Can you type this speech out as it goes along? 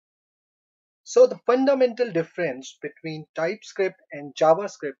So the fundamental difference between TypeScript and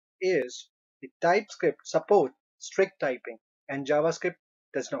JavaScript is the TypeScript supports strict typing and JavaScript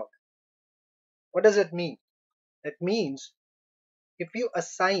does not. What does it mean? That means if you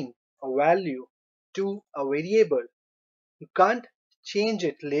assign a value to a variable, you can't change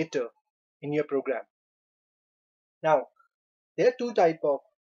it later in your program. Now, there are two types of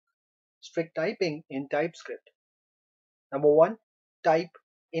strict typing in TypeScript. Number one, type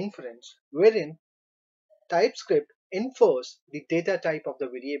inference, wherein TypeScript infers the data type of the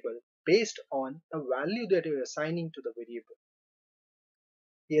variable based on the value that you're assigning to the variable.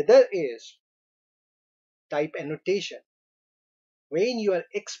 The other is type annotation, wherein you are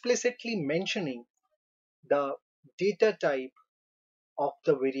explicitly mentioning the data type of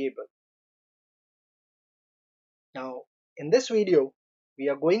the variable. Now, in this video, we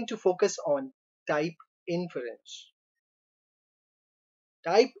are going to focus on type inference.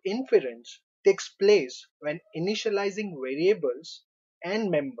 Type inference takes place when initializing variables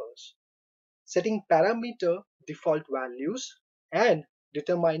and members, setting parameter default values, and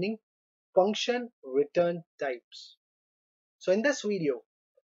determining function return types. So in this video,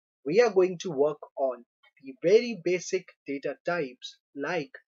 we are going to work on the very basic data types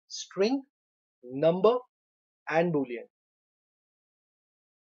like string, number, and boolean.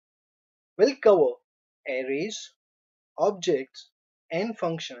 We'll cover arrays, objects, and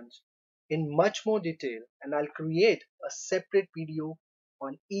functions in much more detail, and I'll create a separate video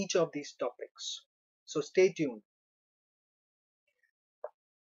on each of these topics. So stay tuned.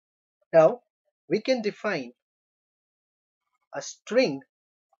 Now we can define a string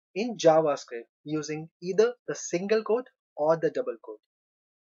in JavaScript using either the single quote or the double quote.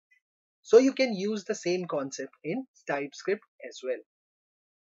 So you can use the same concept in TypeScript as well.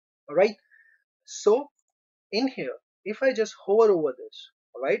 Alright, so in here, if I just hover over this,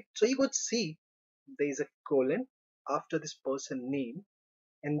 alright, so you could see there is a colon after this person name,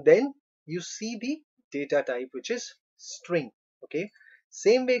 and then you see the data type, which is string. Okay,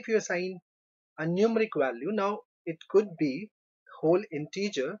 same way if you assign a numeric value, now it could be whole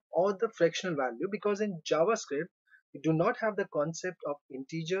integer or the fractional value, because in JavaScript you do not have the concept of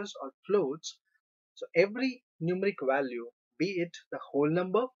integers or floats. So every numeric value, be it the whole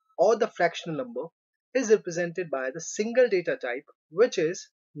number or the fractional number, is represented by the single data type, which is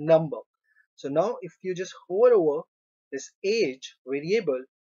number. So now if you just hover over this age variable,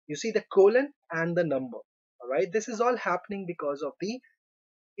 you see the colon and the number. Alright, this is all happening because of the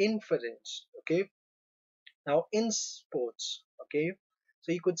inference. Okay, now in sports, okay,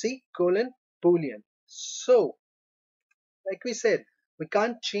 so you could see colon boolean. So like we said, we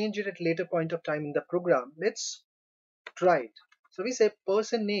can't change it at later point of time in the program. Let's try it. So we say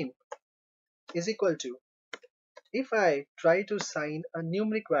person name is equal to, if I try to assign a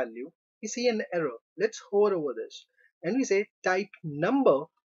numeric value, we see an error. Let's hover over this and we say type number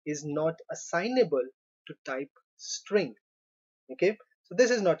is not assignable to type string. Okay, so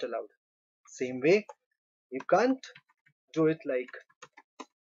this is not allowed. Same way, you can't do it like,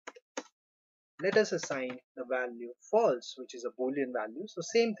 let us assign the value false, which is a boolean value. So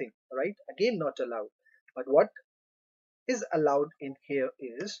same thing, right? Again, not allowed. But what is allowed in here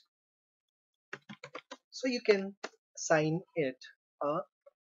is, so you can assign it a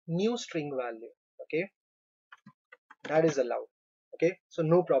new string value. Okay, that is allowed. Okay, so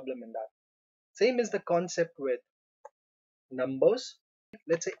no problem in that. Same is the concept with numbers.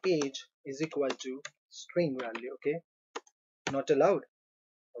 Let's say age is equal to string value. Okay, not allowed.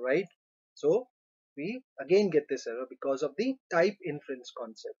 All right, so we again get this error because of the type inference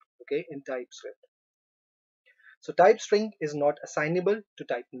concept. Okay, in TypeScript. So type string is not assignable to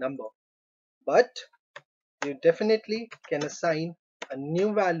type number, but you definitely can assign a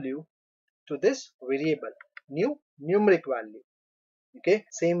new value to this variable, new numeric value. Okay,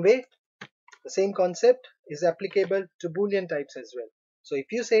 same way, the same concept is applicable to boolean types as well. So if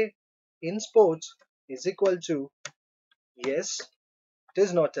you say in sports is equal to yes, it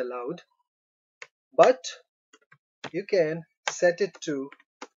is not allowed, but you can set it to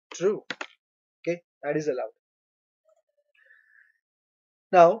true. Okay, that is allowed.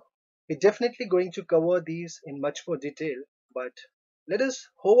 Now we're definitely going to cover these in much more detail, but let us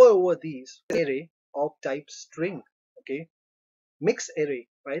hover over these array of type string. Okay, mixed array,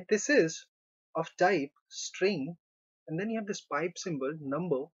 right? This is of type string, and then you have this pipe symbol,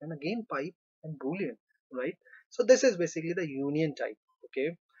 number, and again pipe and boolean, right? So this is basically the union type.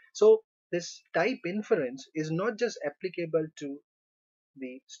 Okay, so this type inference is not just applicable to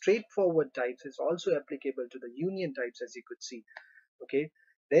the straightforward types, it's also applicable to the union types, as you could see. Okay,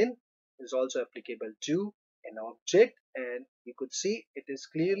 then is also applicable to an object, and you could see it is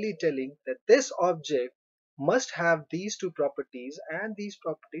clearly telling that this object must have these two properties, and these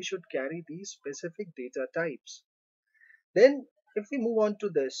properties should carry these specific data types. Then if we move on to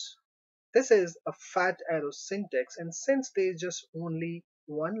this is a fat arrow syntax, and since there is just only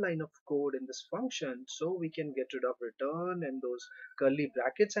one line of code in this function, so we can get rid of return and those curly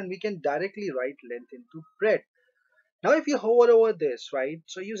brackets, and we can directly write length into bread. Now if you hover over this, right,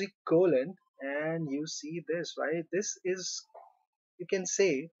 so you see colon and you see this, right, this is, you can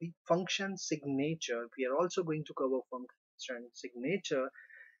say, the function signature. We are also going to cover function signature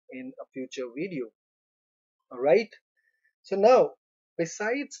in a future video. All right, so now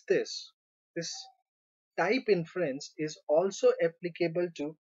besides this type inference is also applicable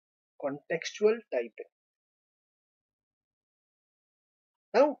to contextual typing.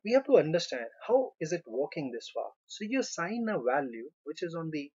 Now we have to understand how is it working this far. So you assign a value which is on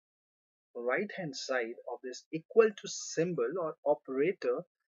the right hand side of this equal to symbol or operator,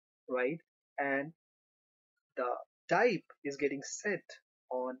 right, and the type is getting set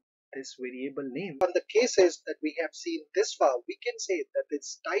on this variable name. On the cases that we have seen this far, we can say that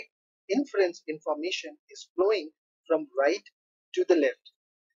this type inference information is flowing from right to the left.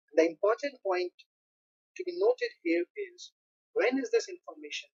 The important point to be noted here is, when is this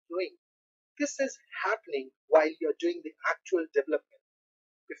information flowing? This is happening while you're doing the actual development,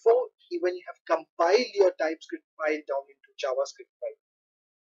 before even you have compiled your TypeScript file down into JavaScript file.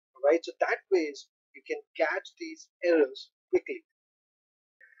 Right, so that ways you can catch these errors quickly.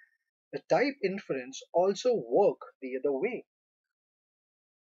 The type inference also work the other way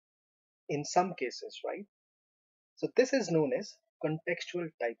in some cases, right? So this is known as contextual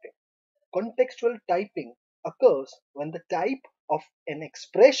typing. Contextual typing occurs when the type of an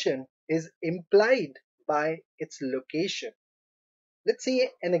expression is implied by its location. Let's see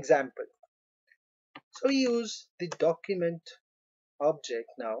an example. So we use the document object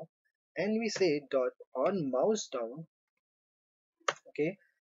now, and we say dot on mouse down, okay,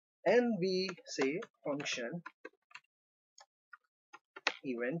 and we say function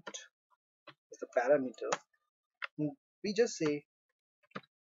event is the parameter. We just say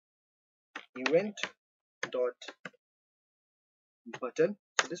event dot button,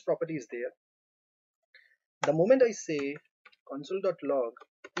 so this property is there. The moment I say console.log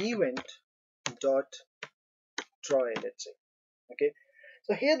event dot try, let's say, okay,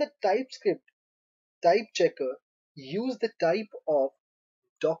 so here the TypeScript type checker use the type of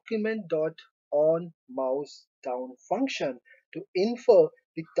document dot on mouse down function to infer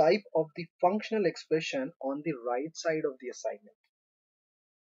the type of the functional expression on the right side of the assignment.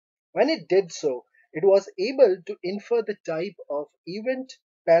 When it did so, it was able to infer the type of event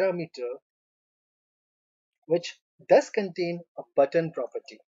parameter, which does contain a button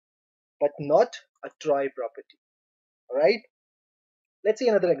property but not a try property. All right, let's see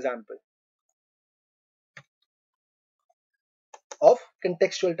another example of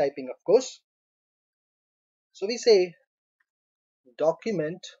contextual typing, of course. So we say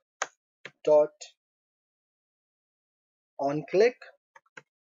document dot on click,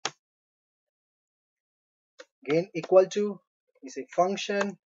 again equal to, we say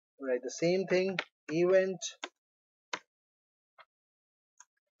function, write the same thing, event,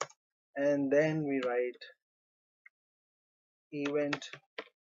 and then we write event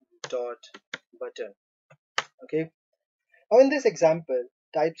dot button. Okay, now in this example,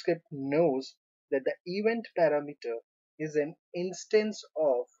 TypeScript knows that the event parameter is an instance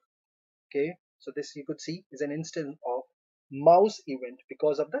of, okay, so this you could see is an instance of mouse event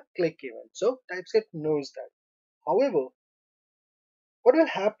because of the click event. So TypeScript knows that. However, what will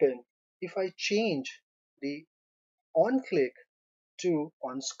happen if I change the on click to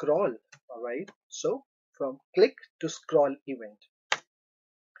on scroll? All right, so from click to scroll event.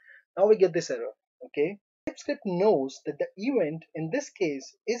 Now we get this error. Okay, TypeScript knows that the event in this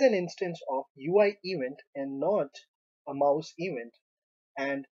case is an instance of UI event and not a mouse event,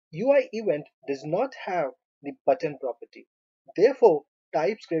 and UI event does not have the button property. Therefore,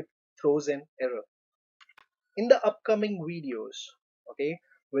 TypeScript throws an error. In the upcoming videos, okay,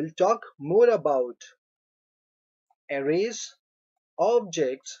 we'll talk more about arrays,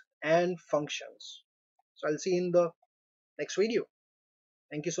 objects, and functions. So I'll see you in the next video.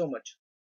 Thank you so much.